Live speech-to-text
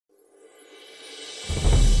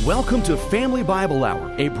Welcome to Family Bible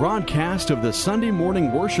Hour, a broadcast of the Sunday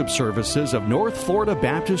morning worship services of North Florida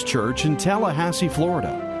Baptist Church in Tallahassee, Florida.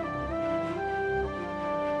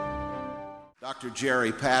 Dr.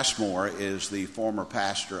 Jerry Passmore is the former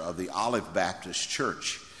pastor of the Olive Baptist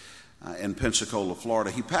Church in Pensacola, Florida.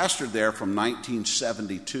 He pastored there from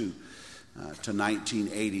 1972 to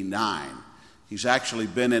 1989. He's actually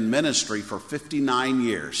been in ministry for 59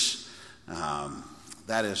 years.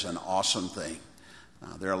 That is an awesome thing.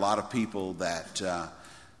 There are a lot of people that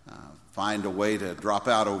find a way to drop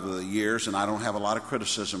out over the years, and I don't have a lot of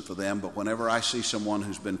criticism for them, but whenever I see someone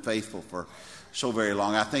who's been faithful for so very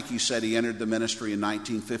long, I think he said he entered the ministry in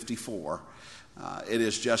 1954, it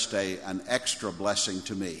is just an extra blessing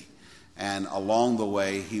to me. And along the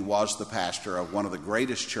way, he was the pastor of one of the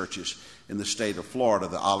greatest churches in the state of Florida,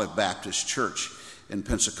 the Olive Baptist Church in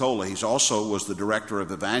Pensacola. He also was the director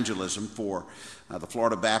of evangelism for the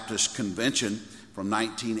Florida Baptist Convention from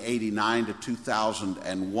 1989 to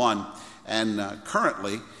 2001, and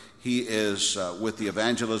currently he is with the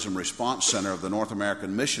Evangelism Response Center of the North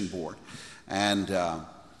American Mission Board, and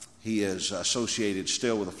he is associated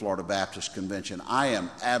still with the Florida Baptist Convention. I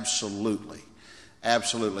am absolutely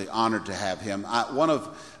honored to have him. One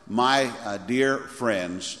of my dear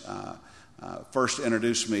friends first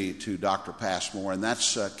introduced me to Dr. Passmore, and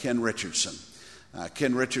that's Ken Richardson.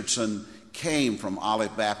 Ken Richardson came from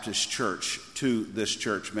Olive Baptist Church to this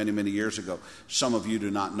church many, many years ago. Some of you do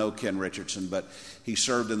not know Ken Richardson, but he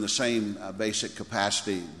served in the same basic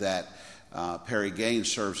capacity that Perry Gaines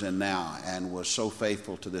serves in now, and was so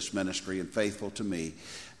faithful to this ministry and faithful to me,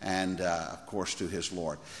 and of course to his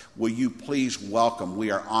Lord. Will you please welcome,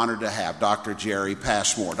 we are honored to have Dr. Jerry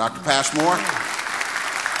Passmore. Dr. Passmore.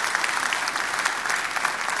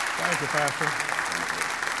 Thank you, Pastor.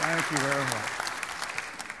 Thank you very much.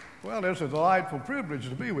 Well, it's a delightful privilege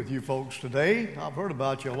to be with you folks today. I've heard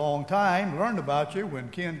about you a long time, learned about you when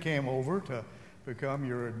Ken came over to become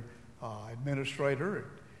your administrator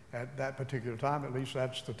at that particular time. At least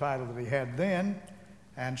that's the title that he had then.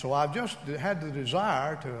 And so I've just had the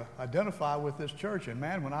desire to identify with this church. And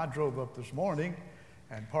man, when I drove up this morning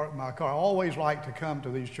and parked my car, I always like to come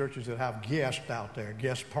to these churches that have guests out there,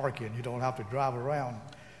 guest parking. You don't have to drive around.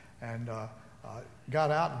 And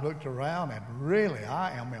got out and looked around, and really,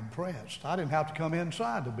 I am impressed. I didn't have to come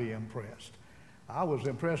inside to be impressed. I was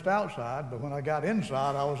impressed outside, but when I got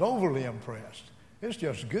inside, I was overly impressed. It's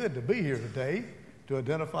just good to be here today to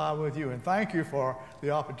identify with you, and thank you for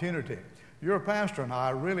the opportunity. Your pastor and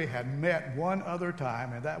I really had met one other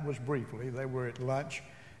time, and that was briefly. They were at lunch,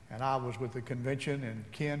 and I was with the convention, and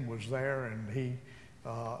Ken was there, and he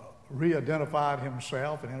re-identified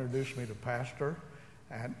himself and introduced me to pastor.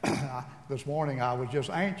 And this morning I was just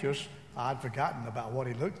anxious. I'd forgotten about what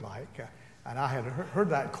he looked like. And I had heard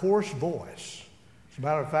that coarse voice. As a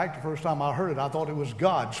matter of fact, the first time I heard it, I thought it was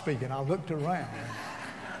God speaking. I looked around.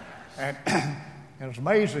 And it's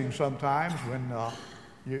amazing sometimes when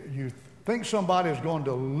you think somebody is going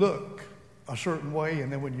to look a certain way,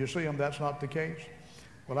 and then when you see them, that's not the case.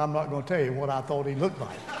 Well, I'm not going to tell you what I thought he looked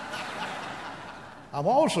like. I'm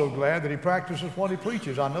also glad that he practices what he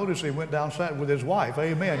preaches. I noticed he went down sat with his wife.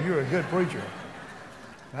 Amen. You're a good preacher.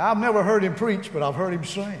 Now, I've never heard him preach, but I've heard him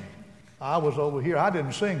sing. I was over here. I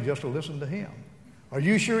didn't sing just to listen to him. Are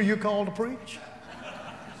you sure you're called to preach?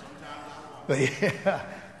 Yeah.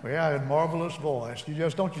 Well, I had a marvelous voice.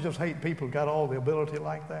 Don't you just hate people who got all the ability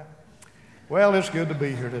like that? Well, it's good to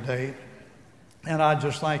be here today. And I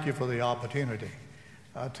just thank you for the opportunity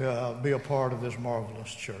to be a part of this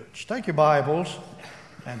marvelous church. Take your Bibles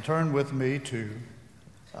and turn with me to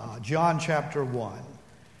John chapter 1.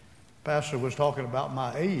 Pastor was talking about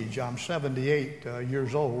my age. I'm 78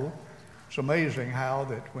 years old. It's amazing how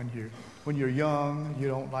that when you're young,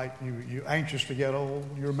 you're anxious to get old.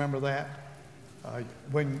 You remember that?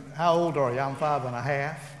 How old are you? I'm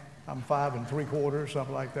 5.5. I'm 5 3/4,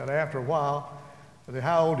 something like that. After a while,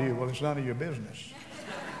 how old are you? Well, it's none of your business.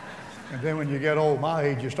 And then when you get old, my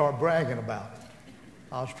age, you start bragging about it.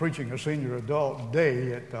 I was preaching a senior adult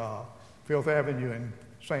day at 5th Avenue in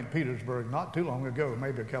St. Petersburg not too long ago,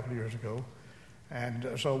 maybe a couple of years ago.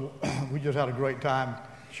 And so we just had a great time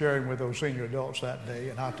sharing with those senior adults that day.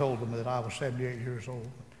 And I told them that I was 78 years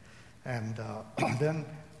old. And then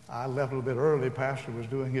I left a little bit early. Pastor was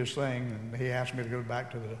doing his thing, and he asked me to go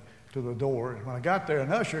back to the door. And when I got there,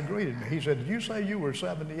 an usher greeted me. He said, "Did you say you were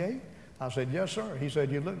 78? I said, "Yes, sir." He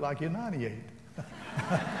said, "You look like you're 98.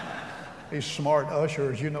 These smart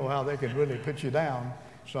ushers, you know how they can really put you down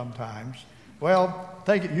sometimes. Well,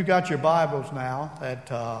 take it. You got your Bibles now at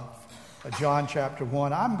John chapter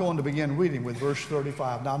 1. I'm going to begin reading with verse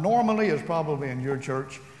 35. Now, normally, it's probably in your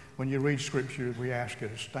church, when you read Scripture, we ask you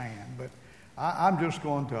to stand. But I'm just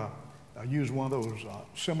going to use one of those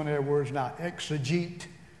seminary words now, exegete.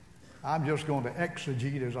 I'm just going to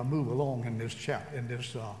exegete as I move along in this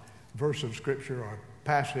verse of Scripture or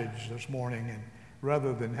passage this morning. And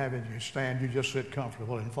rather than having you stand, you just sit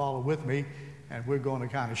comfortable and follow with me. And we're going to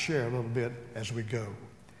kind of share a little bit as we go.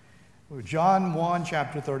 John 1,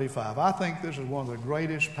 chapter 35. I think this is one of the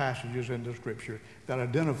greatest passages in the Scripture that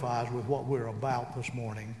identifies with what we're about this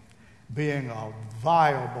morning, being a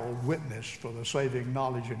viable witness for the saving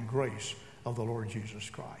knowledge and grace of the Lord Jesus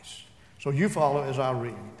Christ. So you follow as I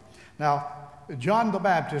read. Now, John the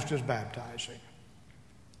Baptist is baptizing.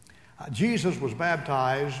 Jesus was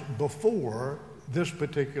baptized before this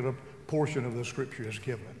particular portion of the Scripture is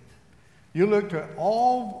given. You look at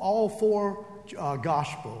all four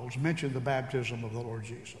Gospels mention the baptism of the Lord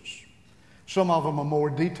Jesus. Some of them are more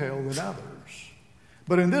detailed than others.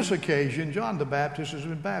 But in this occasion, John the Baptist has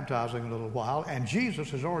been baptizing a little while, and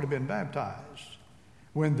Jesus has already been baptized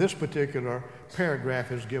when this particular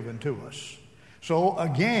paragraph is given to us. So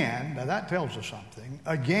again, now that tells us something.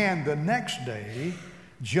 Again, the next day,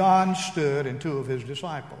 John stood and two of his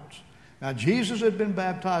disciples. Now, Jesus had been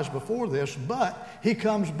baptized before this, but he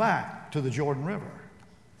comes back to the Jordan River,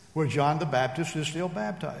 where John the Baptist is still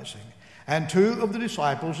baptizing. And two of the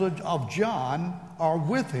disciples of John are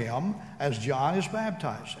with him as John is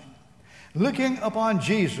baptizing. Looking upon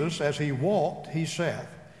Jesus as he walked, he said,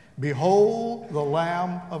 "Behold the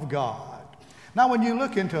Lamb of God." Now, when you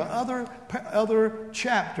look into other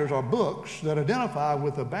chapters or books that identify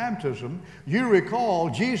with the baptism, you recall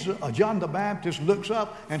John the Baptist looks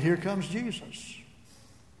up and here comes Jesus.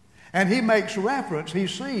 And he makes reference, he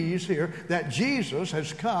sees here that Jesus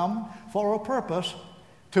has come for a purpose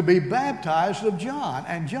to be baptized of John.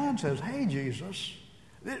 And John says, "Hey, Jesus,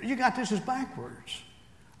 you got this as backwards.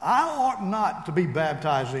 I ought not to be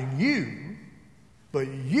baptizing you, but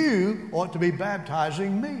you ought to be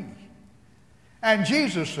baptizing me." And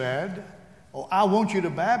Jesus said, "I want you to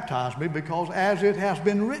baptize me because as it has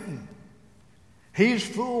been written." He's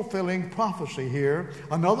fulfilling prophecy here,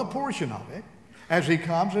 another portion of it, as he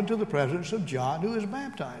comes into the presence of John who is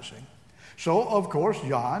baptizing. So, of course,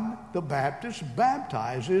 John the Baptist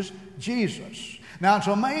baptizes Jesus. Now, it's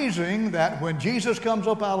amazing that when Jesus comes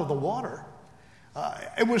up out of the water,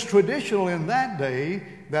 it was traditional in that day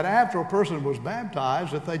that after a person was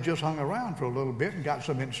baptized that they just hung around for a little bit and got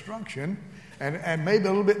some instruction and maybe a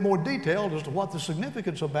little bit more detailed as to what the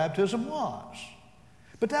significance of baptism was.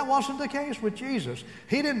 But that wasn't the case with Jesus.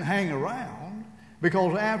 He didn't hang around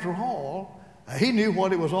because, after all, he knew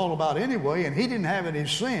what it was all about anyway, and he didn't have any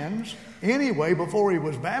sins anyway before he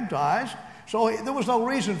was baptized. So there was no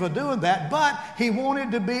reason for doing that, but he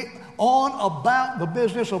wanted to be on about the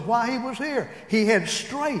business of why he was here. He head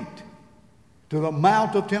straight to the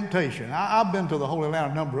Mount of Temptation. I've been to the Holy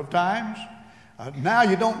Land a number of times. Now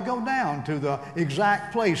you don't go down to the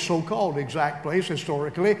exact place, so-called exact place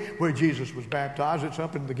historically, where Jesus was baptized. It's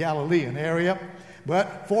up in the Galilean area.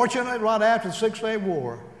 But fortunately, right after the Six-Day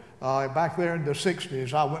War, back there in the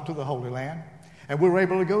 60s, I went to the Holy Land, and we were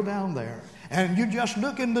able to go down there. And you just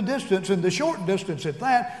look in the distance, in the short distance at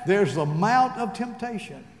that, there's the Mount of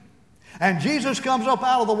Temptation. And Jesus comes up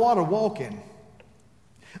out of the water walking.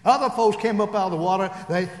 Other folks came up out of the water.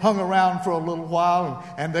 They hung around for a little while,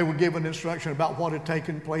 and they were given instruction about what had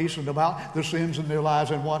taken place and about the sins in their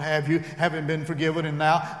lives and what have you, having been forgiven, and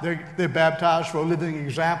now they're baptized for a living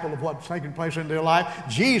example of what's taken place in their life.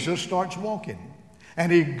 Jesus starts walking,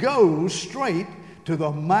 and he goes straight to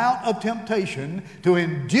the Mount of Temptation to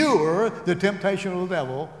endure the temptation of the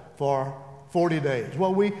devil for 40 days.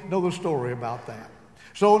 Well, we know the story about that.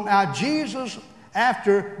 So now Jesus,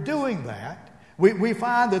 after doing that, we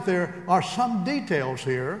find that there are some details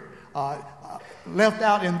here left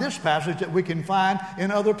out in this passage that we can find in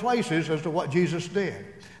other places as to what Jesus did.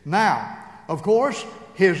 Now, of course,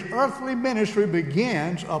 his earthly ministry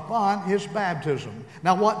begins upon his baptism.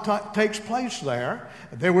 Now, what takes place there?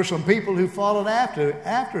 There were some people who followed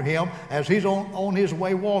after him as he's on his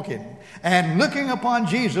way walking. And looking upon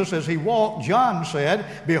Jesus as he walked, John said,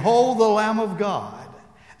 "Behold the Lamb of God."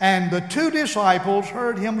 And the two disciples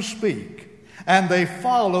heard him speak, and they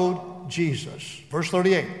followed Jesus. Verse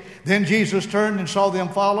 38. Then Jesus turned and saw them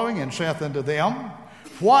following, and saith unto them,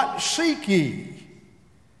 "What seek ye?"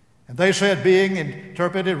 And they said, being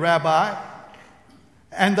interpreted, Rabbi.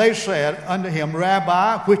 And they said unto him,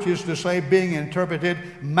 Rabbi, which is to say, being interpreted,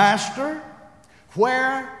 Master,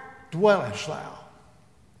 where dwellest thou?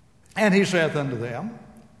 And he saith unto them,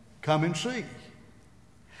 Come and see.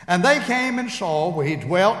 And they came and saw where he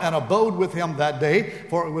dwelt, and abode with him that day,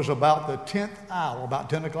 for it was about the 10th hour, about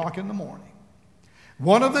 10 o'clock in the morning.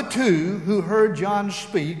 One of the two who heard John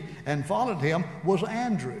speak and followed him was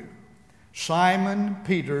Andrew, Simon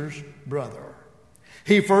Peter's brother.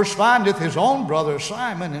 He first findeth his own brother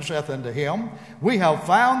Simon, and saith unto him, We have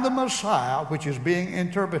found the Messiah, which is being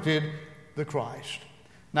interpreted the Christ.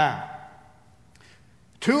 Now,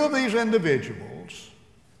 two of these individuals,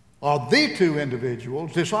 or the two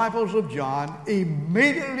individuals, disciples of John,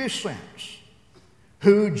 immediately sense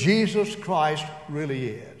who Jesus Christ really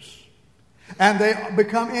is. And they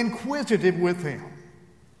become inquisitive with him.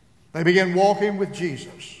 They begin walking with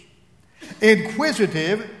Jesus.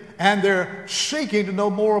 Inquisitive, and they're seeking to know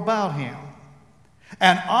more about him.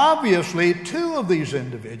 And obviously, two of these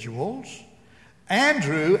individuals,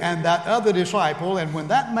 Andrew and that other disciple, and when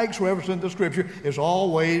that makes reference in the Scripture, is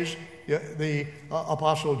always the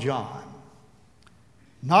Apostle John.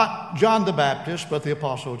 Not John the Baptist, but the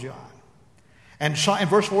Apostle John. And in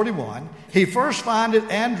verse 41, he first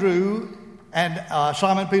findeth Andrew and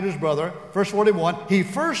Simon Peter's brother. Verse 41, he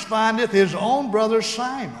first findeth his own brother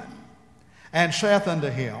Simon, and saith unto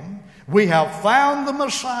him, We have found the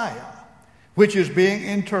Messiah, which is being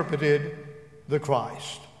interpreted the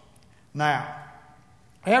Christ. Now,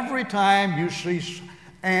 every time you see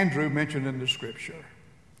Andrew mentioned in the Scripture,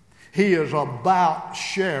 he is about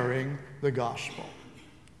sharing the gospel.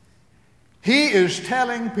 He is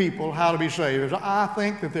telling people how to be saved. I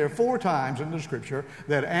think that there are 4 times in the Scripture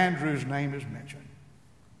that Andrew's name is mentioned.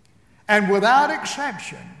 And without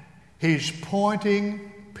exception, he's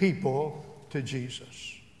pointing people to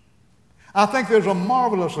Jesus. I think there's a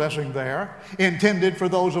marvelous lesson there intended for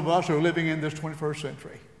those of us who are living in this 21st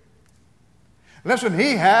century. Listen,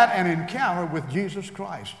 he had an encounter with Jesus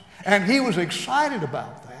Christ, and he was excited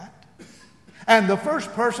about that. And the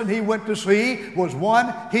first person he went to see was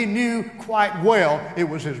one he knew quite well. It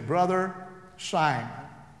was his brother Simon.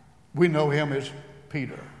 We know him as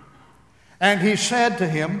Peter. And he said to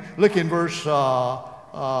him, look in verse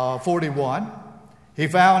 41,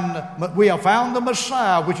 we have found the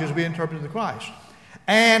Messiah, which is being interpreted the Christ.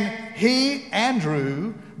 And he,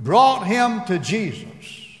 Andrew, brought him to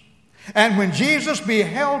Jesus. And when Jesus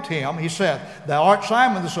beheld him, he said, Thou art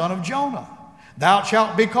Simon the son of Jonah. Thou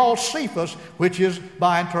shalt be called Cephas, which is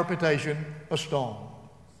by interpretation a stone.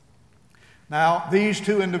 Now, these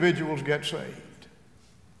two individuals get saved.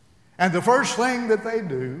 And the first thing that they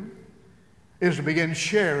do is to begin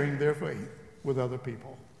sharing their faith with other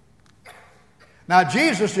people. Now,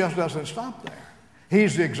 Jesus just doesn't stop there.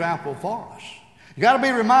 He's the example for us. You got to be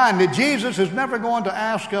reminded, Jesus is never going to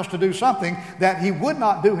ask us to do something that he would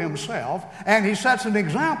not do himself, and he sets an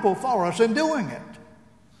example for us in doing it.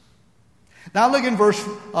 Now look in verse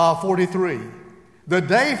 43. The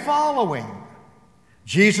day following,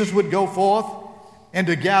 Jesus would go forth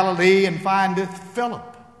into Galilee and findeth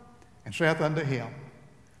Philip, and saith unto him,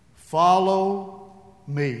 Follow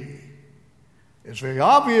me. It's very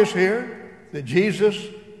obvious here that Jesus,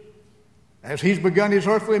 as he's begun his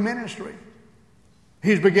earthly ministry,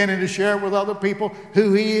 he's beginning to share with other people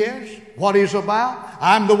who he is, what he's about.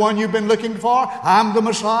 I'm the one you've been looking for. I'm the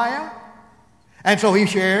Messiah. And so he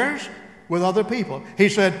shares with other people. He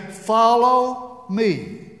said, Follow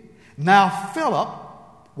me. Now Philip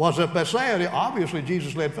was of Bethsaida. Obviously,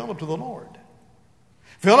 Jesus led Philip to the Lord.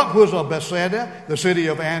 Philip was of Bethsaida, the city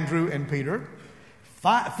of Andrew and Peter.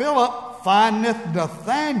 Philip findeth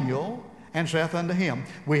Nathanael, and saith unto him,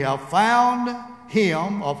 We have found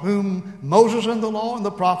him of whom Moses and the law and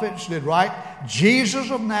the prophets did write,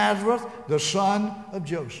 Jesus of Nazareth, the son of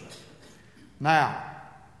Joseph. Now,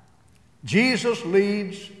 Jesus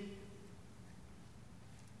leads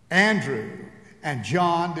Andrew and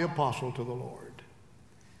John the apostle to the Lord.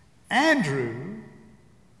 Andrew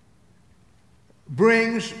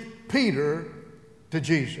brings Peter to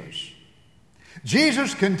Jesus.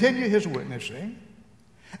 Jesus continued his witnessing,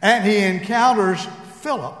 and he encounters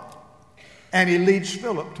Philip, and he leads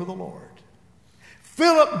Philip to the Lord.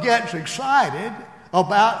 Philip gets excited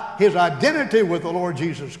about his identity with the Lord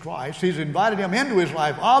Jesus Christ. He's invited him into his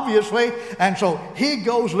life, obviously, and so he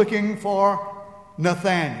goes looking for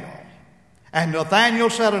Nathanael. And Nathanael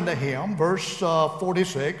said unto him, verse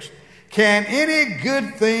 46, Can any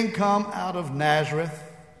good thing come out of Nazareth?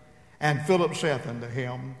 And Philip saith unto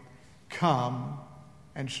him, Come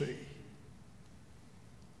and see.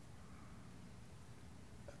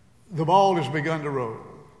 The ball has begun to roll.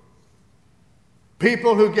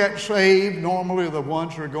 People who get saved normally are the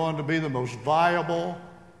ones who are going to be the most viable,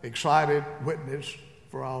 excited witness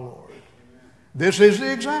for our Lord. This is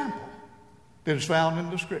the example that is found in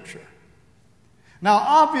the Scripture. Now,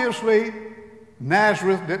 obviously,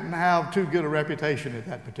 Nazareth didn't have too good a reputation at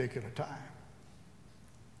that particular time.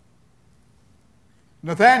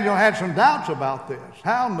 Nathanael had some doubts about this.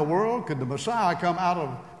 How in the world could the Messiah come out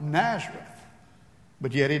of Nazareth?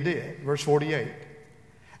 But yet he did. Verse 48.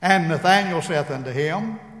 And Nathanael saith unto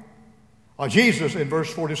him, or Jesus in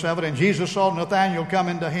verse 47, and Jesus saw Nathanael come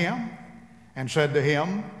into him and said to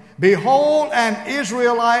him, Behold, an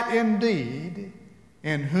Israelite indeed,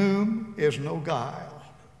 in whom is no guile.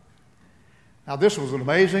 Now this was an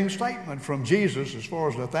amazing statement from Jesus as far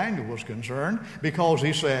as Nathanael was concerned, because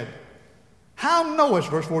he said, How knowest,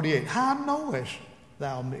 verse 48, how knowest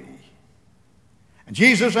thou me? And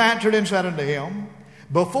Jesus answered and said unto him,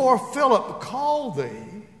 Before Philip called thee,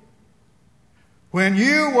 when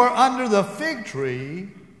you were under the fig tree,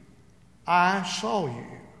 I saw you.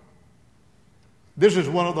 This is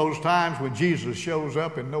one of those times when Jesus shows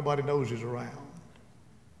up and nobody knows he's around.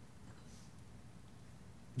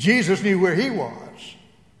 Jesus knew where he was,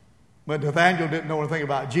 but Nathanael didn't know anything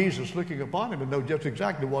about Jesus looking upon him and know just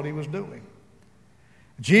exactly what he was doing.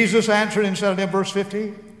 Jesus answered and said in verse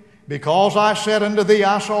 50, Because I said unto thee,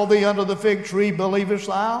 I saw thee under the fig tree, believest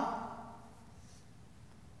thou?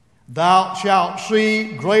 Thou shalt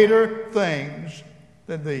see greater things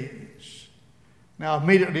than these. Now,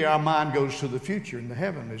 immediately our mind goes to the future in the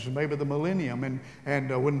heavens, and maybe the millennium,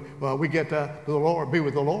 and when we get to the Lord, be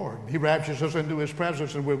with the Lord. He raptures us into His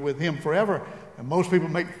presence, and we're with Him forever. And most people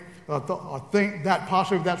think that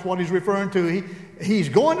possibly that's what He's referring to. He's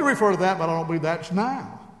going to refer to that, but I don't believe that's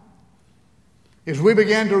now. As we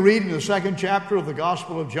began to read in the second chapter of the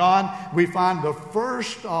Gospel of John, we find the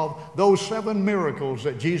first of those 7 miracles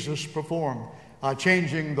that Jesus performed,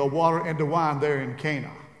 changing the water into wine there in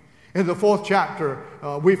Cana. In the 4th chapter,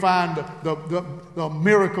 we find the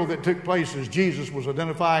miracle that took place as Jesus was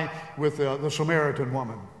identifying with the Samaritan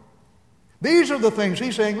woman. These are the things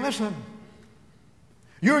He's saying, listen,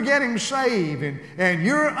 you're getting saved and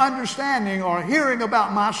you're understanding or hearing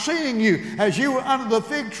about my seeing you as you were under the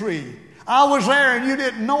fig tree. I was there and you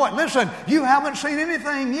didn't know it. Listen, you haven't seen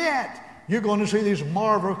anything yet. You're going to see these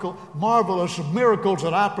marvelous miracles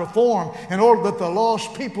that I perform in order that the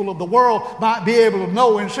lost people of the world might be able to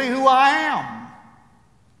know and see who I am.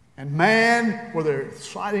 And man, were there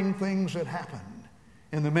exciting things that happened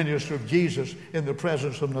in the ministry of Jesus in the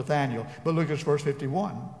presence of Nathanael. But look at verse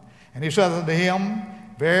 51. And he said unto him,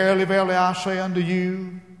 Verily, verily, I say unto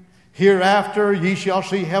you, hereafter ye shall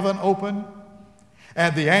see heaven open,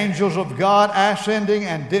 and the angels of God ascending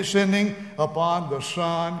and descending upon the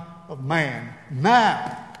Son of Man.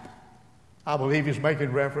 Now, I believe he's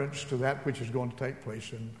making reference to that which is going to take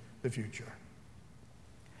place in the future.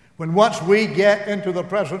 When once we get into the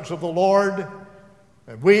presence of the Lord,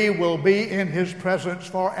 we will be in His presence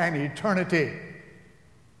for an eternity.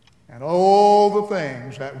 And all the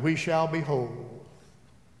things that we shall behold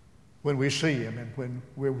when we see Him and when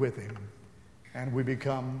we're with Him and we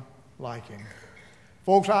become like Him.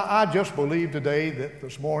 Folks, I just believe today that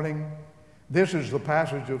this morning, this is the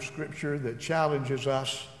passage of Scripture that challenges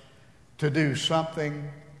us to do something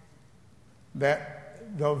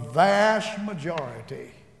that the vast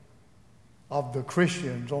majority of the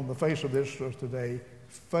Christians on the face of this earth today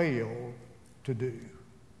fail to do.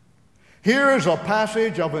 Here is a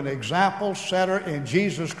passage of an example setter in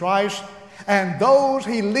Jesus Christ, and those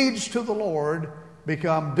He leads to the Lord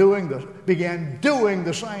began doing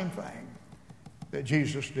the same thing that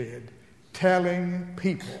Jesus did, telling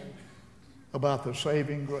people about the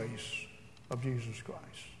saving grace of Jesus Christ.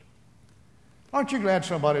 Aren't you glad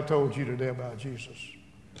somebody told you today about Jesus?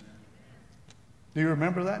 Do you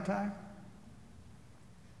remember that time?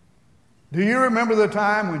 Do you remember the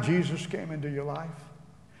time when Jesus came into your life?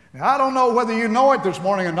 Now, I don't know whether you know it this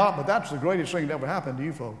morning or not, but that's the greatest thing that ever happened to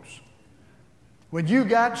you folks. When you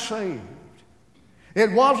got saved,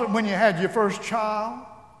 it wasn't when you had your first child,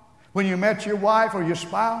 when you met your wife or your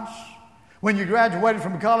spouse, when you graduated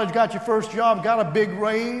from college, got your first job, got a big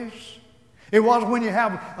raise. It wasn't when you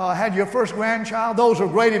had your first grandchild. Those are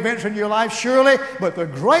great events in your life, surely. But the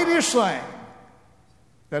greatest thing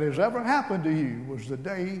that has ever happened to you was the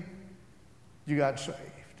day you got saved.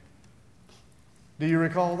 Do you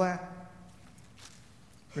recall that?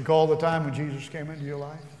 Recall the time when Jesus came into your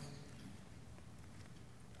life?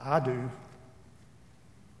 I do.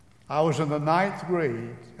 I was in the 9th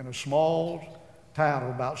grade in a small town of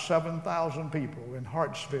about 7,000 people in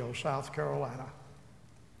Hartsville, South Carolina,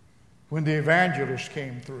 when the evangelist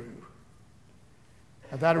came through.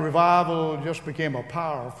 And that revival just became a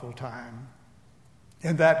powerful time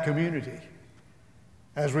in that community.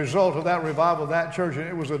 As a result of that revival, that church, and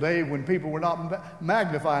it was a day when people were not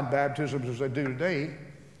magnifying baptisms as they do today.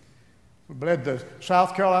 We led the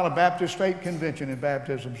South Carolina Baptist State Convention in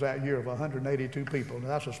baptisms that year of 182 people. Now,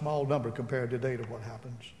 that's a small number compared today to what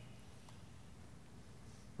happens.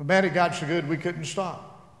 But man, it got so good we couldn't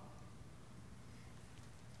stop.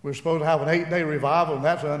 We were supposed to have an 8-day revival, and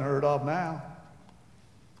that's unheard of now.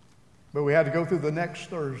 But we had to go through the next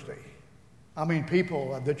Thursday. I mean,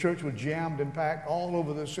 people, the church was jammed and packed all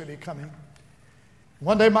over the city coming.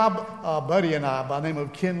 One day, my buddy and I, by the name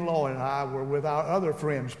of Ken Lloyd, and I were with our other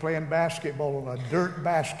friends playing basketball on a dirt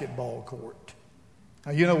basketball court.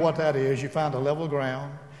 Now, you know what that is. You find a level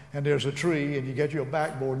ground, and there's a tree, and you get you a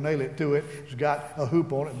backboard, nail it to it. It's got a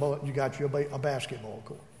hoop on it, but you got you a basketball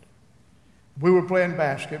court. We were playing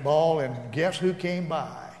basketball, and guess who came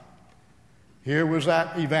by? Here was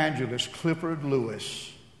that evangelist, Clifford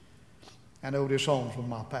Lewis. I know this Holmes was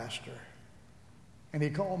my pastor. And he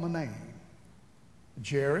called my name.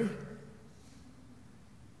 Jerry?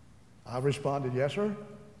 I responded, yes, sir. I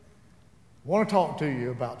want to talk to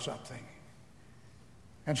you about something.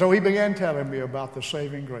 And so he began telling me about the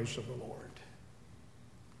saving grace of the Lord.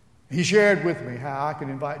 He shared with me how I could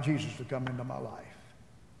invite Jesus to come into my life.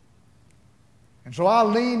 And so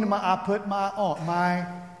I put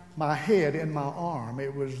my head in my arm.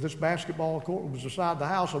 It was this basketball court was beside the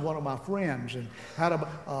house of one of my friends and had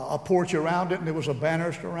a porch around it, and there was a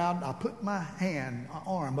banister around it. I put my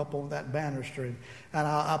arm up on that banister, and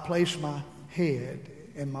I placed my head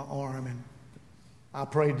in my arm, and I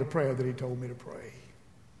prayed the prayer that he told me to pray.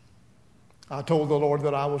 I told the Lord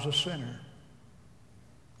that I was a sinner.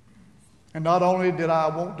 And not only did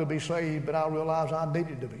I want to be saved, but I realized I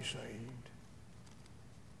needed to be saved.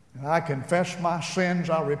 And I confessed my sins.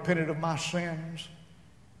 I repented of my sins.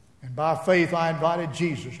 And by faith, I invited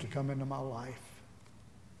Jesus to come into my life.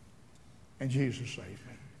 And Jesus saved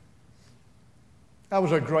me. That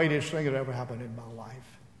was the greatest thing that ever happened in my life.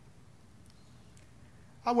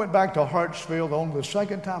 I went back to Hartsfield only the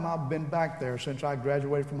second time I've been back there since I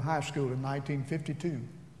graduated from high school in 1952.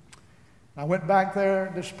 I went back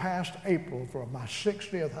there this past April for my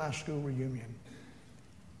 60th high school reunion.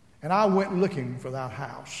 And I went looking for that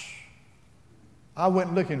house. I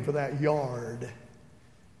went looking for that yard.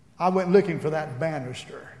 I went looking for that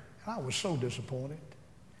banister. I was so disappointed.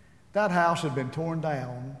 That house had been torn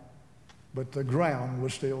down, but the ground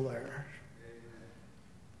was still there.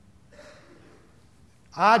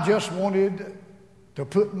 I just wanted to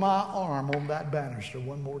put my arm on that banister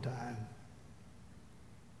one more time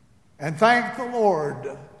and thank the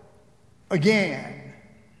Lord again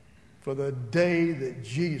for the day that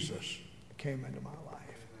Jesus came into my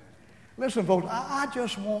life. Listen, folks, I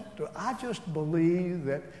just believe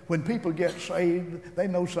that when people get saved, they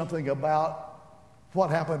know something about what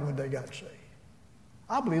happened when they got saved.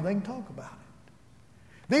 I believe they can talk about it.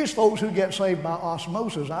 These folks who get saved by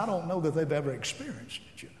osmosis, I don't know that they've ever experienced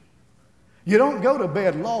it. You don't go to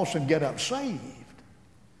bed lost and get up saved.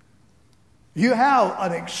 You have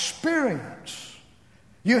an experience.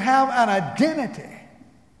 You have an identity.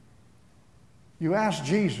 You ask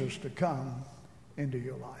Jesus to come into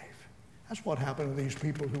your life. That's what happened to these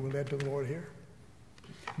people who were led to the Lord here.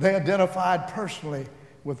 They identified personally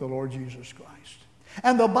with the Lord Jesus Christ.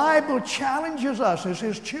 And the Bible challenges us as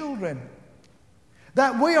His children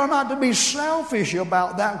that we are not to be selfish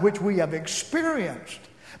about that which we have experienced,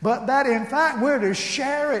 but that in fact we're to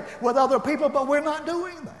share it with other people, but we're not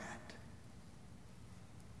doing that.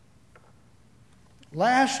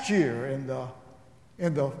 Last year in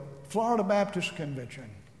the Florida Baptist Convention,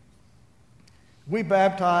 we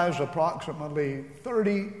baptized approximately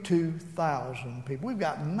 32,000 people. We've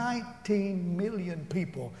got 19 million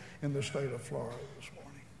people in the state of Florida this morning.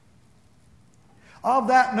 Of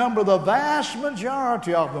that number, the vast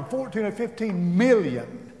majority of them, 14 or 15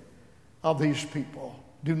 million of these people,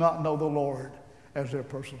 do not know the Lord as their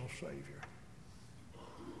personal Savior.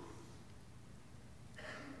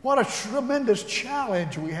 What a tremendous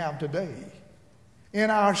challenge we have today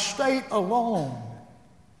in our state alone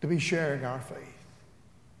to be sharing our faith.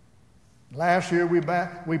 Last year we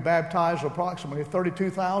baptized approximately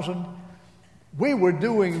 32,000. We were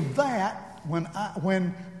doing that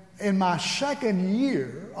when in my second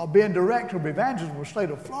year of being director of evangelism in the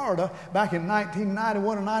state of Florida, back in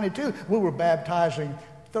 1991 and 92, we were baptizing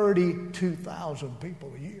 32,000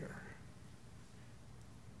 people a year.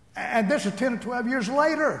 And this is 10 or 12 years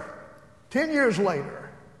later, 10 years later.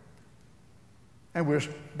 And we're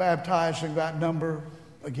baptizing that number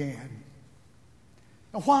again.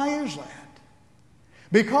 Now, why is that?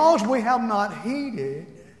 Because we have not heeded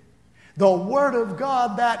the Word of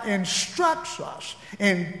God that instructs us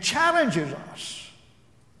and challenges us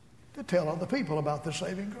to tell other people about the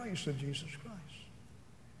saving grace of Jesus Christ.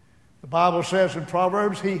 The Bible says in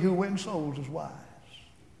Proverbs, he who wins souls is wise.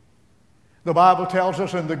 The Bible tells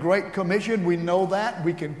us in the Great Commission, we know that,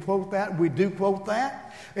 we can quote that, we do quote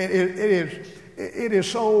that. It is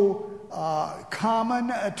so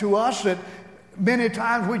common to us that many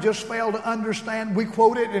times we just fail to understand. We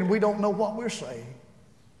quote it and we don't know what we're saying.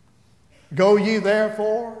 Go ye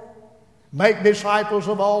therefore, make disciples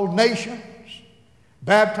of all nations,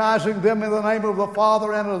 baptizing them in the name of the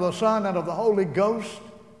Father and of the Son and of the Holy Ghost,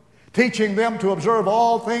 teaching them to observe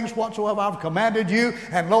all things whatsoever I've commanded you,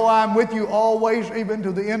 and lo, I'm with you always, even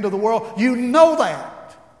to the end of the world. You know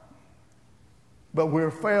that. But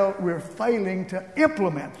we're failing to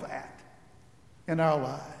implement that in our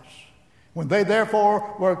lives. When they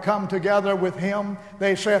therefore were come together with him,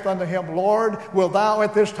 they saith unto him, Lord, wilt thou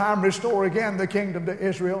at this time restore again the kingdom to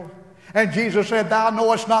Israel? And Jesus said, Thou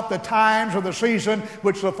knowest not the times or the season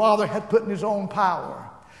which the Father hath put in his own power.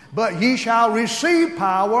 But ye shall receive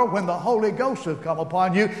power when the Holy Ghost hath come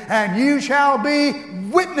upon you, and you shall be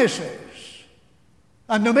witnesses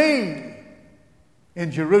unto me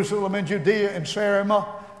in Jerusalem and Judea and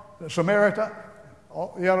Samaria,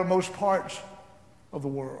 all the uttermost parts of the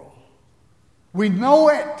world. We know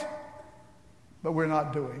it, but we're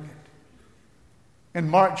not doing it. In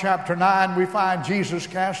Mark chapter 9, we find Jesus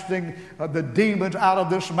casting the demons out of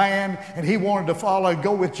this man, and he wanted to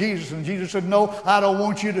go with Jesus. And Jesus said, No, I don't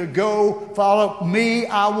want you to go follow me.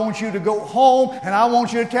 I want you to go home, and I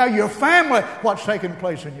want you to tell your family what's taking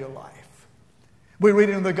place in your life. We read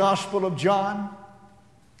in the Gospel of John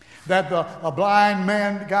that a blind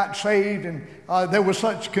man got saved, and there was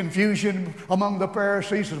such confusion among the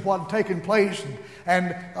Pharisees as what had taken place,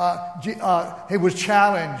 and he was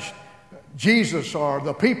challenged. Jesus, or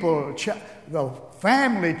the people, the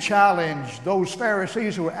family challenged those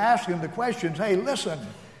Pharisees who were asking the questions. Hey, listen,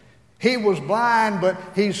 he was blind, but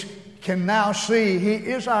he can now see. He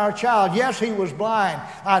is our child. Yes, he was blind.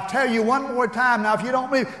 I tell you one more time. Now, if you don't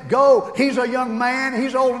believe, go. He's a young man.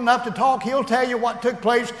 He's old enough to talk. He'll tell you what took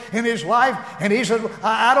place in his life. And he said,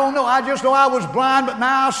 I don't know. I just know I was blind, but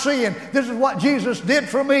now I see. And this is what Jesus did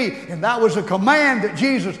for me. And that was a command that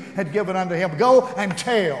Jesus had given unto him. Go and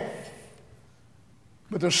tell.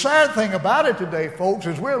 But the sad thing about it today, folks,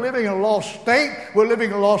 is we're living in a lost state. We're living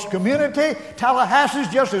in a lost community.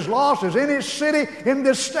 Tallahassee's just as lost as any city in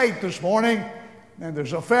this state this morning. And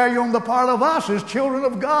there's a failure on the part of us as children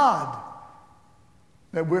of God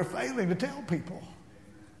that we're failing to tell people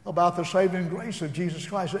about the saving grace of Jesus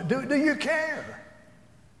Christ. Do you care?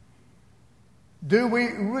 Do we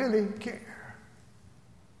really care?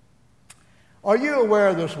 Are you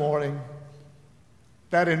aware this morning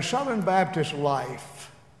that in Southern Baptist life,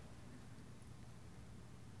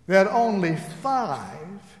 that only 5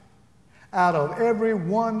 out of every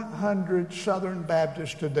 100 Southern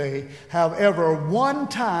Baptists today have ever one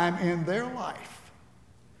time in their life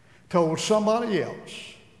told somebody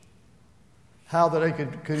else how that they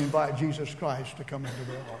could invite Jesus Christ to come into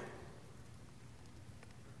their heart?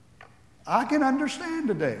 I can understand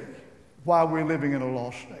today why we're living in a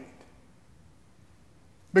lost state.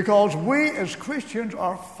 Because we as Christians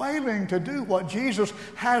are failing to do what Jesus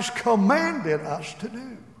has commanded us to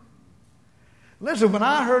do. Listen, when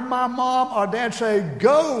I heard my mom or dad say,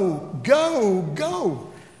 go, go,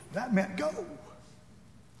 go, that meant go.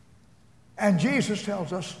 And Jesus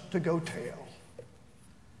tells us to go tell.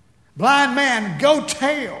 Blind man, go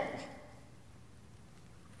tell.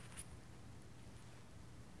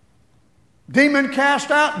 Demon cast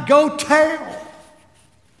out, go tell.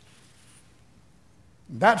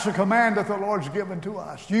 That's a command that the Lord's given to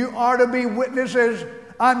us. You are to be witnesses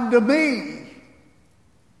unto me.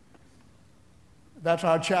 That's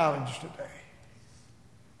our challenge today.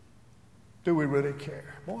 Do we really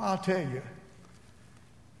care? Well, I'll tell you,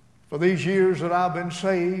 for these years that I've been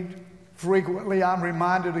saved, frequently I'm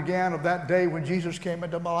reminded again of that day when Jesus came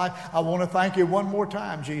into my life. I want to thank you one more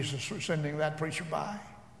time, Jesus, for sending that preacher by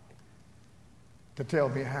to tell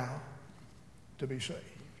me how to be saved.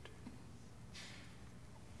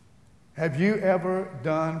 Have you ever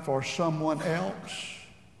done for someone else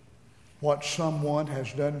what someone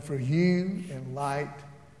has done for you in light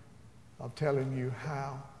of telling you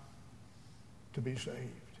how to be saved?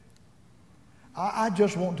 I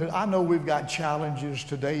just want to, I know we've got challenges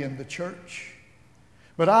today in the church,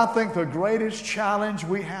 but I think the greatest challenge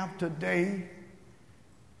we have today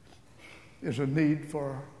is a need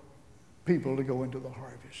for people to go into the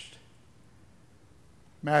harvest.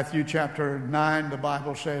 Matthew chapter 9, the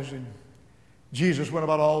Bible says, and Jesus went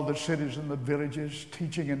about all the cities and the villages,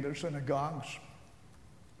 teaching in their synagogues,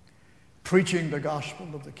 preaching the gospel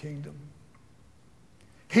of the kingdom,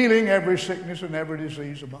 healing every sickness and every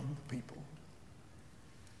disease among the people.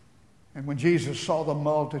 And when Jesus saw the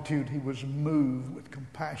multitude, he was moved with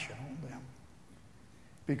compassion on them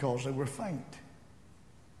because they were faint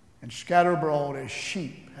and scattered abroad as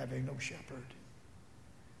sheep having no shepherd.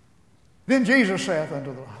 Then Jesus saith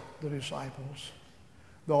unto the disciples,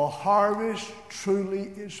 the harvest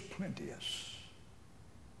truly is plenteous,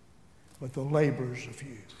 but the laborers are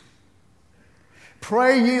few.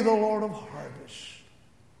 Pray ye the Lord of harvest,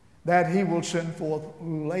 that he will send forth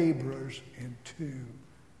laborers into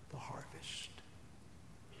the harvest.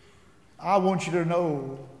 I want you to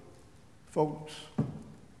know, folks,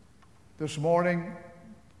 this morning,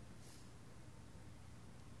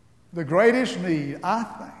 the greatest need, I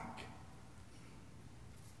think,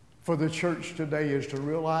 for the church today is to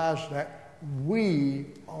realize that we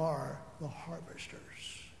are the harvesters.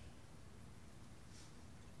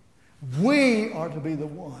 We are to be the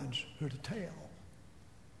ones who are to tell.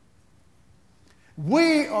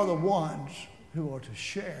 We are the ones who are to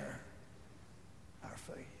share our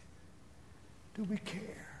faith. Do we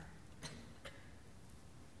care?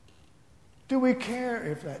 Do we care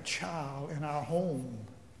if that child in our home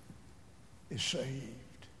is saved?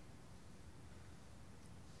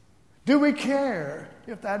 Do we care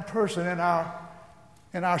if that person in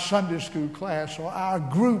our Sunday school class or our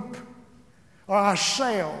group or our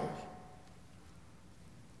cell,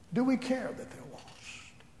 do we care that they're lost?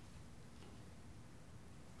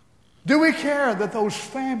 Do we care that those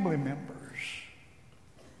family members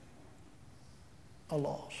are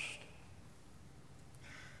lost?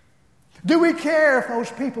 Do we care if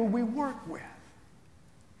those people we work with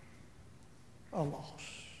are lost?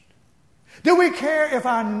 Do we care if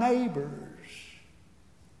our neighbors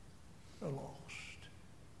are lost?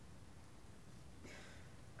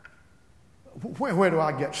 Where do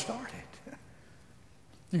I get started?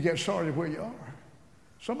 You get started where you are.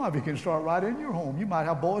 Some of you can start right in your home. You might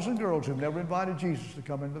have boys and girls who've never invited Jesus to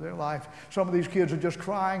come into their life. Some of these kids are just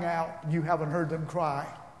crying out, and you haven't heard them cry.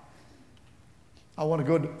 I want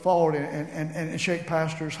to go forward and shake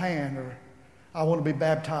pastor's hand, or I want to be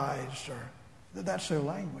baptized, or that's their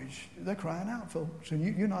language. They're crying out, folks,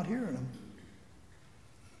 and you're not hearing them.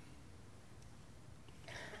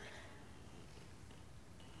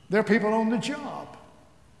 There are people on the job.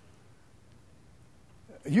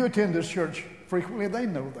 You attend this church frequently, they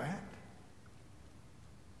know that.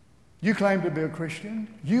 You claim to be a Christian.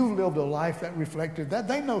 You've lived a life that reflected that.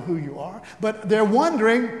 They know who you are. But they're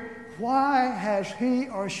wondering, why has he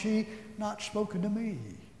or she not spoken to me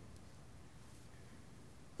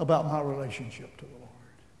about my relationship to the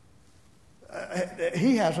Lord?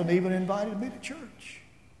 He hasn't even invited me to church.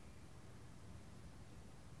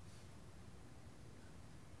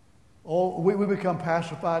 Oh, we become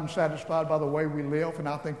pacified and satisfied by the way we live, and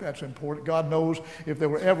I think that's important. God knows if there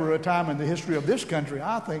were ever a time in the history of this country,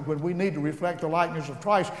 I think, when we need to reflect the likeness of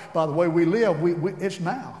Christ by the way we live, it's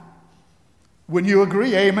now. Wouldn't you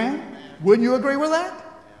agree? Amen? Wouldn't you agree with that?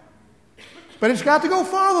 But it's got to go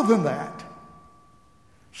farther than that.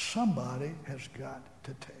 Somebody has got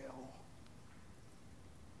to tell.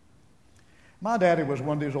 My daddy was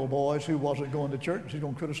one of these old boys who wasn't going to church. He's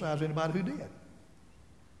going to criticize anybody who did.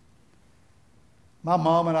 My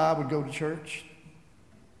mom and I would go to church.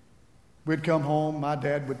 We'd come home, my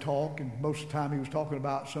dad would talk, and most of the time he was talking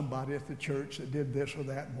about somebody at the church that did this or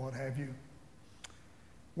that and what have you.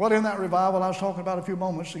 Well, in that revival I was talking about a few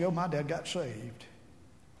moments ago, my dad got saved.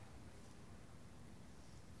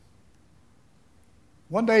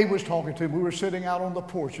 One day he was talking to me. We were sitting out on the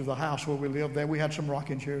porch of the house where we lived there. We had some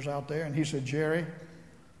rocking chairs out there, and he said, Jerry,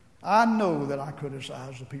 I know that I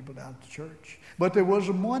criticized the people down at the church, but there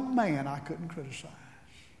was one man I couldn't criticize.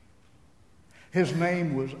 His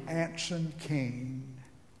name was Anson King.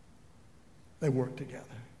 They worked together.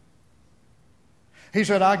 He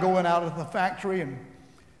said, I'd go in out of the factory, and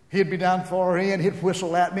he'd be down far in, he'd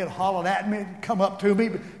whistle at me and holler at me and come up to me.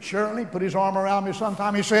 But Shirley, put his arm around me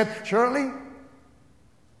sometime. He said, Shirley,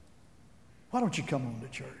 why don't you come on to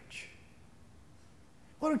church?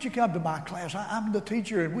 Why don't you come to my class? I'm the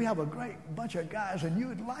teacher, and we have a great bunch of guys, and you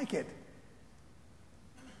would like it.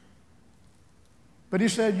 But he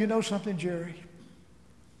said, you know something, Jerry?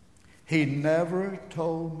 He never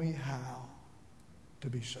told me how to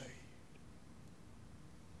be saved.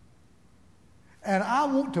 And I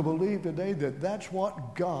want to believe today that that's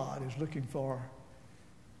what God is looking for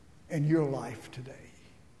in your life today.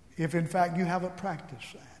 If, in fact, you haven't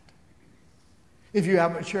practiced that. If you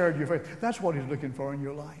haven't shared your faith, that's what he's looking for in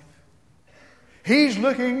your life. He's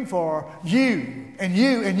looking for you and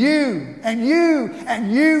you and you and you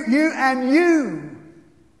and you and you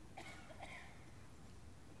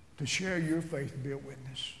to share your faith and be a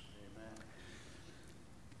witness. Amen.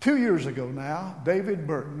 2 years ago now, David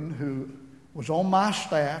Burton, who was on my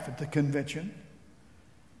staff at the convention,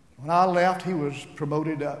 when I left, he was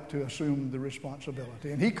promoted up to assume the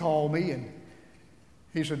responsibility. And he called me and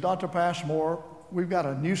he said, Dr. Passmore, we've got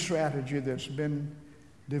a new strategy that's been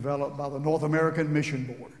developed by the North American Mission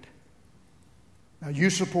Board. Now,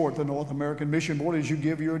 you support the North American Mission Board as you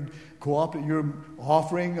give your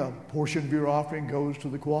offering. A portion of your offering goes to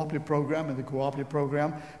the cooperative program, and the cooperative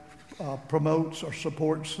program promotes or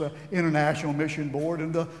supports the International Mission Board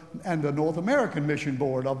and the North American Mission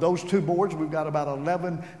Board. Of those two boards, we've got about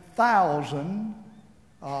 11,000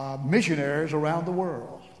 missionaries around the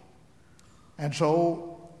world. And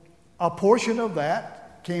so a portion of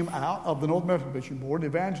that came out of the North American Mission Board, the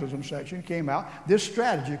evangelism section came out, this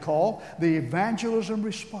strategy called the Evangelism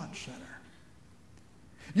Response Center.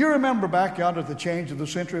 You remember back yonder at the change of the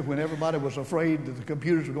century when everybody was afraid that the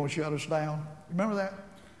computers were going to shut us down? Remember that?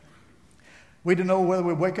 We didn't know whether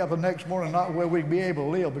we'd wake up the next morning or not, whether we'd be able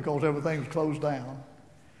to live because everything was closed down.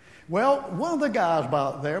 Well, one of the guys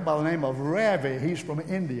by the name of Ravi, he's from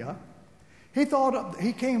India,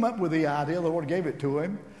 he came up with the idea, the Lord gave it to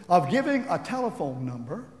him, of giving a telephone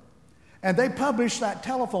number, and they published that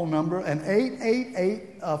telephone number, an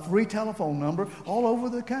 888 free telephone number, all over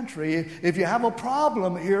the country. If you have a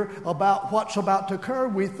problem here about what's about to occur,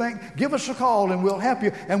 we think, give us a call and we'll help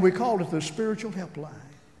you. And we called it the Spiritual Helpline.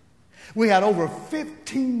 We had over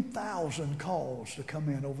 15,000 calls to come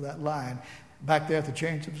in over that line back there at the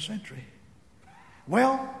change of the century.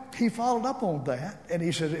 Well, he followed up on that, and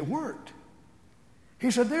he said it worked. He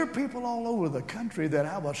said, there are people all over the country that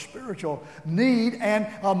have a spiritual need, and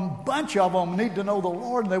a bunch of them need to know the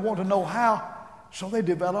Lord, and they want to know how. So they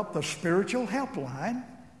developed the Spiritual Helpline,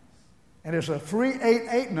 and it's a free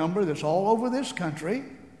 888 number that's all over this country,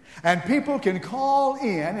 and people can call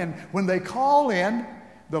in, and when they call in,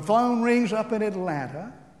 the phone rings up in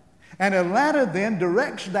Atlanta, and Atlanta then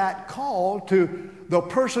directs that call to the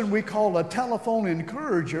person we call a telephone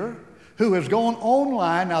encourager, who has gone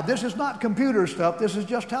online. Now, this is not computer stuff. This is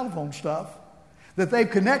just telephone stuff that they've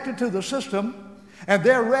connected to the system, and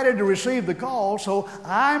they're ready to receive the call. So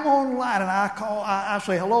I'm online, and I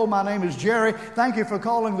say, hello, my name is Jerry. Thank you for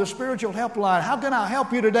calling the Spiritual Helpline. How can I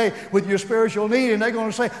help you today with your spiritual need? And they're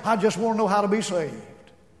going to say, I just want to know how to be saved.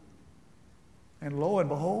 And lo and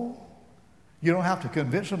behold, you don't have to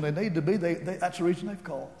convince them they need to be. That's the reason they've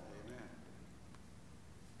called.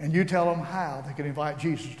 And you tell them how they can invite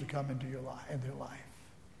Jesus to come into their life.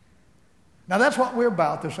 Now, that's what we're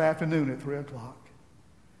about this afternoon at 3 o'clock.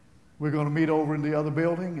 We're going to meet over in the other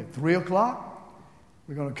building at 3 o'clock.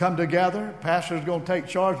 We're going to come together. Pastor's going to take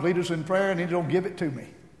charge, lead us in prayer, and he's going to give it to me.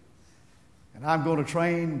 And I'm going to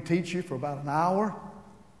train and teach you for about an hour.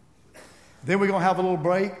 Then we're going to have a little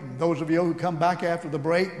break. And those of you who come back after the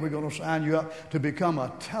break, we're going to sign you up to become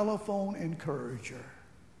a telephone encourager.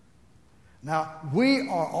 Now, we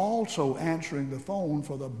are also answering the phone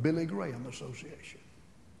for the Billy Graham Association.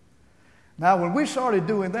 Now, when we started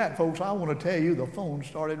doing that, folks, I want to tell you the phone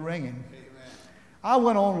started ringing. Amen. I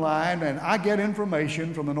went online and I get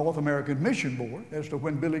information from the North American Mission Board as to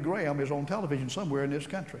when Billy Graham is on television somewhere in this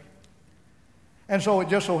country. And so it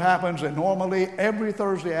just so happens that normally every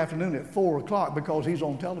Thursday afternoon at 4 o'clock, because he's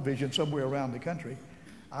on television somewhere around the country,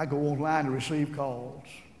 I go online to receive calls.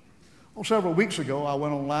 Well, several weeks ago, I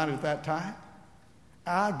went online at that time.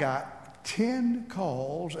 I got 10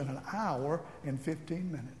 calls in an hour and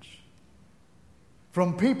 15 minutes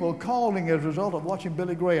from people calling as a result of watching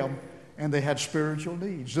Billy Graham, and they had spiritual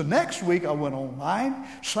needs. The next week, I went online,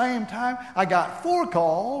 same time, I got 4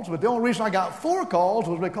 calls, but the only reason I got 4 calls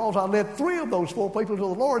was because I led 3 of those 4 people to the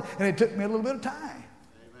Lord, and it took me a little bit of time.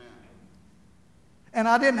 Amen. And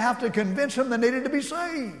I didn't have to convince them they needed to be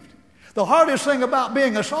saved. The hardest thing about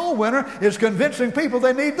being a soul winner is convincing people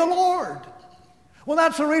they need the Lord. Well,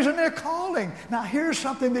 that's the reason they're calling. Now, here's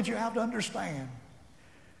something that you have to understand.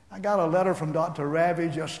 I got a letter from Dr. Ravi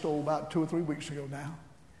just about 2 or 3 weeks ago now.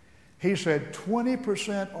 He said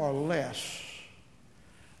 20% or less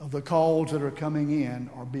of the calls that are coming in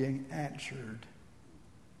are being answered.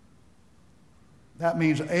 That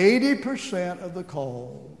means 80% of the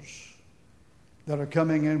calls that are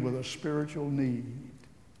coming in with a spiritual need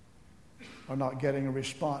are not getting a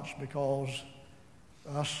response because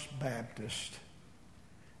us Baptists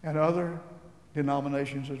and other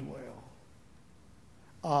denominations as well,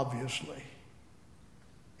 obviously,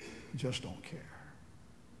 just don't care.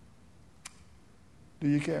 Do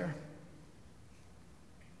you care?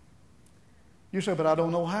 You say, but I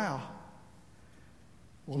don't know how.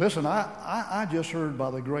 Well, listen, I just heard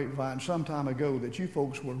by the grapevine some time ago that you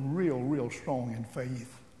folks were real strong in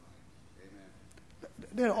faith.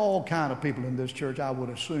 There are all kind of people in this church, I would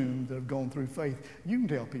assume, that have gone through faith. You can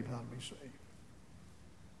tell people how to be saved.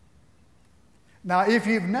 Now, if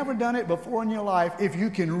you've never done it before in your life, if you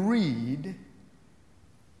can read,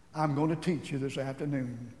 I'm going to teach you this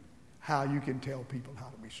afternoon how you can tell people how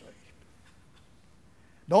to be saved.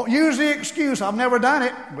 Don't use the excuse, I've never done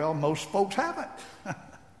it. Well, most folks haven't.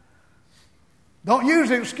 Don't use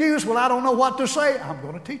the excuse, well, I don't know what to say. I'm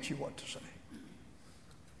going to teach you what to say.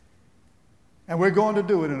 And we're going to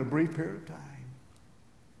do it in a brief period of time.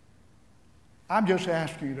 I'm just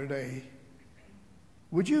asking you today,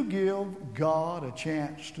 would you give God a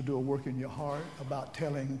chance to do a work in your heart about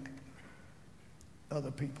telling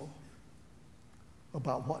other people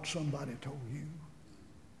about what somebody told you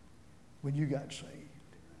when you got saved?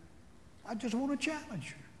 I just want to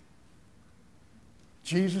challenge you.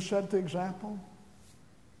 Jesus set the example.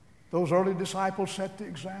 Those early disciples set the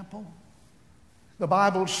example. The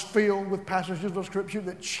Bible's filled with passages of Scripture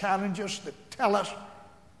that challenge us, that tell us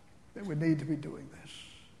that we need to be doing this.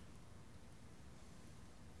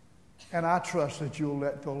 And I trust that you'll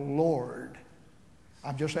let the Lord,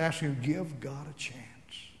 I'm just asking you, give God a chance.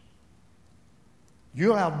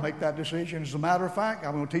 You'll have to make that decision. As a matter of fact,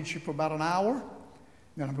 I'm going to teach you for about an hour,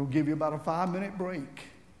 then I'm going to give you about a 5-minute break.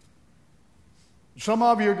 Some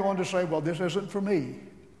of you are going to say, well, this isn't for me.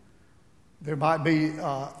 There might be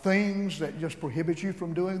things that just prohibit you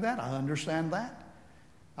from doing that. I understand that.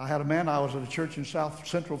 I had a man, I was at a church in South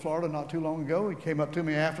Central Florida not too long ago. He came up to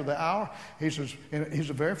me after the hour. He says, he's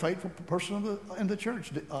a very faithful person in the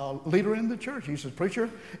church, leader in the church. He says, preacher,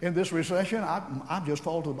 in this recession, I'm just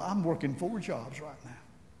I'm working 4 jobs right now.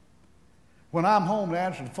 When I'm home and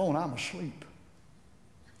answer the phone, I'm asleep.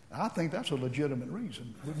 I think that's a legitimate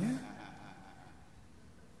reason, wouldn't you?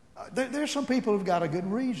 There's some people who've got a good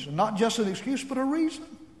reason, not just an excuse, but a reason.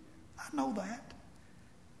 I know that.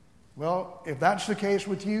 Well, if that's the case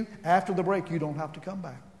with you, after the break, you don't have to come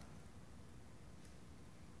back.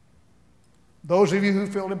 Those of you who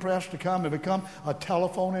feel impressed to come and become a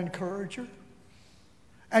telephone encourager,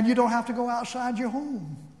 and you don't have to go outside your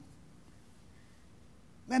home.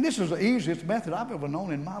 Man, this is the easiest method I've ever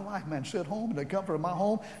known in my life, man. Sit home in the comfort of my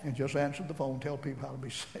home and just answer the phone, tell people how to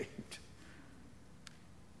be saved.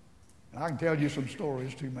 And I can tell you some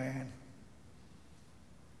stories too, man.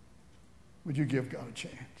 Would you give God a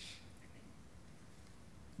chance?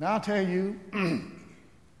 Now, I'll tell you,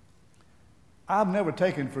 I've never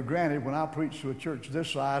taken for granted when I preach to a church this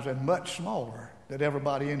size and much smaller that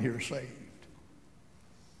everybody in here is saved.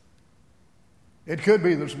 It could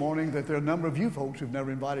be this morning that there are a number of you folks who've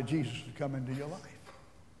never invited Jesus to come into your life.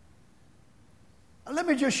 Let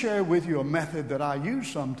me just share with you a method that I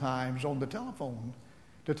use sometimes on the telephone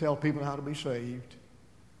to tell people how to be saved.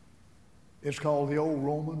 It's called the old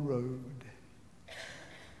Roman road.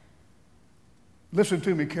 Listen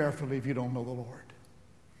to me carefully if you don't know the Lord.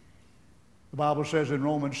 The Bible says in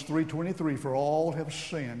Romans 3:23, for all have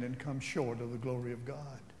sinned and come short of the glory of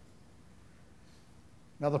God.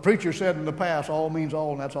 Now the preacher said in the past, all means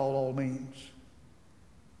all, and that's all means.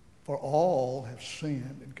 For all have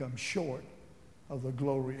sinned and come short of the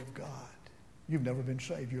glory of God. You've never been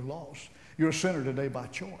saved, you're lost. You're a sinner today by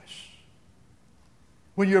choice.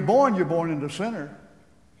 When you're born into sinner.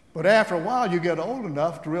 But after a while, you get old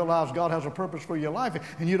enough to realize God has a purpose for your life,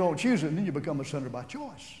 and you don't choose it, and then you become a sinner by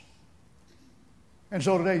choice. And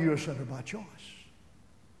so today, you're a sinner by choice.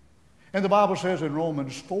 And the Bible says in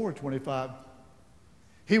Romans 4:25,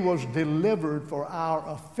 he was delivered for our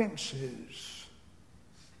offenses,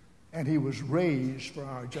 and he was raised for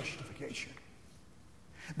our justification.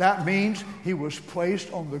 That means he was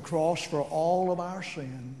placed on the cross for all of our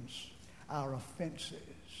sins, our offenses.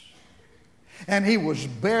 And he was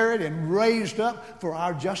buried and raised up for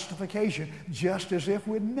our justification, just as if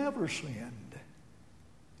we'd never sinned,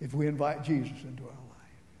 if we invite Jesus into our life.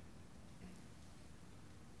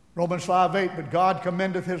 Romans 5:8, but God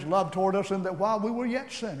commendeth his love toward us in that while we were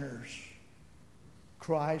yet sinners,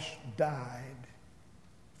 Christ died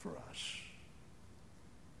for us.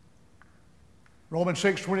 Romans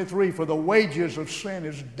 6:23, for the wages of sin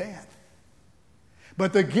is death,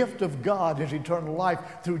 but the gift of God is eternal life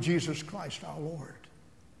through Jesus Christ our Lord.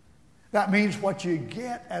 That means what you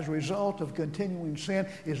get as a result of continuing sin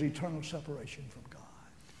is eternal separation from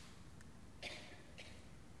God.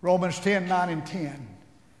 Romans 10:9 and 10.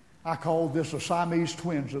 I call this the Siamese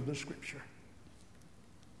twins of the Scripture.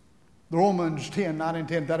 The Romans 10:9 and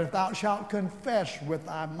 10, that if thou shalt confess with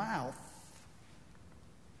thy mouth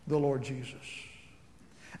the Lord Jesus,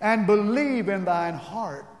 and believe in thine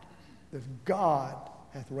heart that God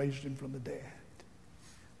hath raised him from the dead,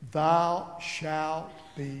 thou shalt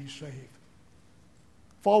be saved.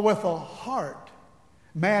 For with the heart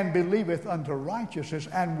man believeth unto righteousness,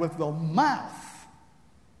 and with the mouth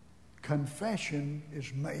confession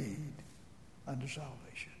is made unto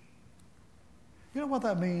salvation. You know what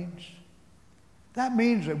that means? That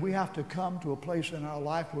means that we have to come to a place in our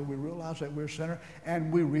life where we realize that we're a sinner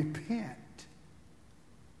and we repent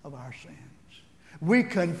of our sins. We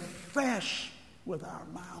confess with our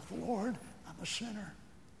mouth, Lord, I'm a sinner,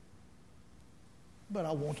 but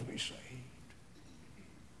I want to be saved.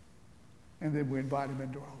 And then we invite him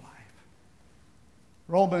into our life.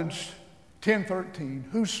 Romans 10:13,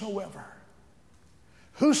 whosoever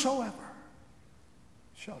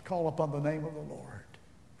shall call upon the name of the Lord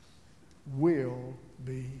will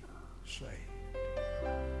be saved.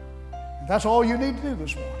 And that's all you need to do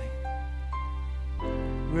this morning.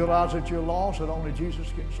 Realize that you're lost, that only Jesus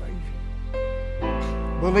can save you.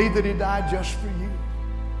 Believe that he died just for you.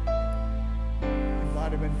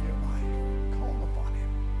 Invite him into your life. Call upon him.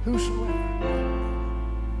 Whosoever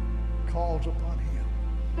calls upon him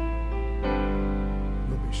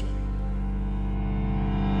will be saved.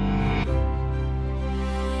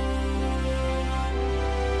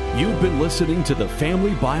 You've been listening to the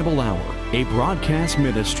Family Bible Hour, a broadcast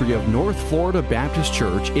ministry of North Florida Baptist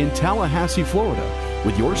Church in Tallahassee, Florida,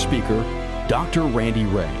 with your speaker, Dr. Randy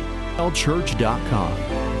Ray, lchurch.com.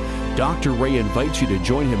 Dr. Ray invites you to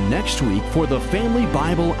join him next week for the Family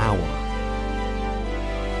Bible Hour.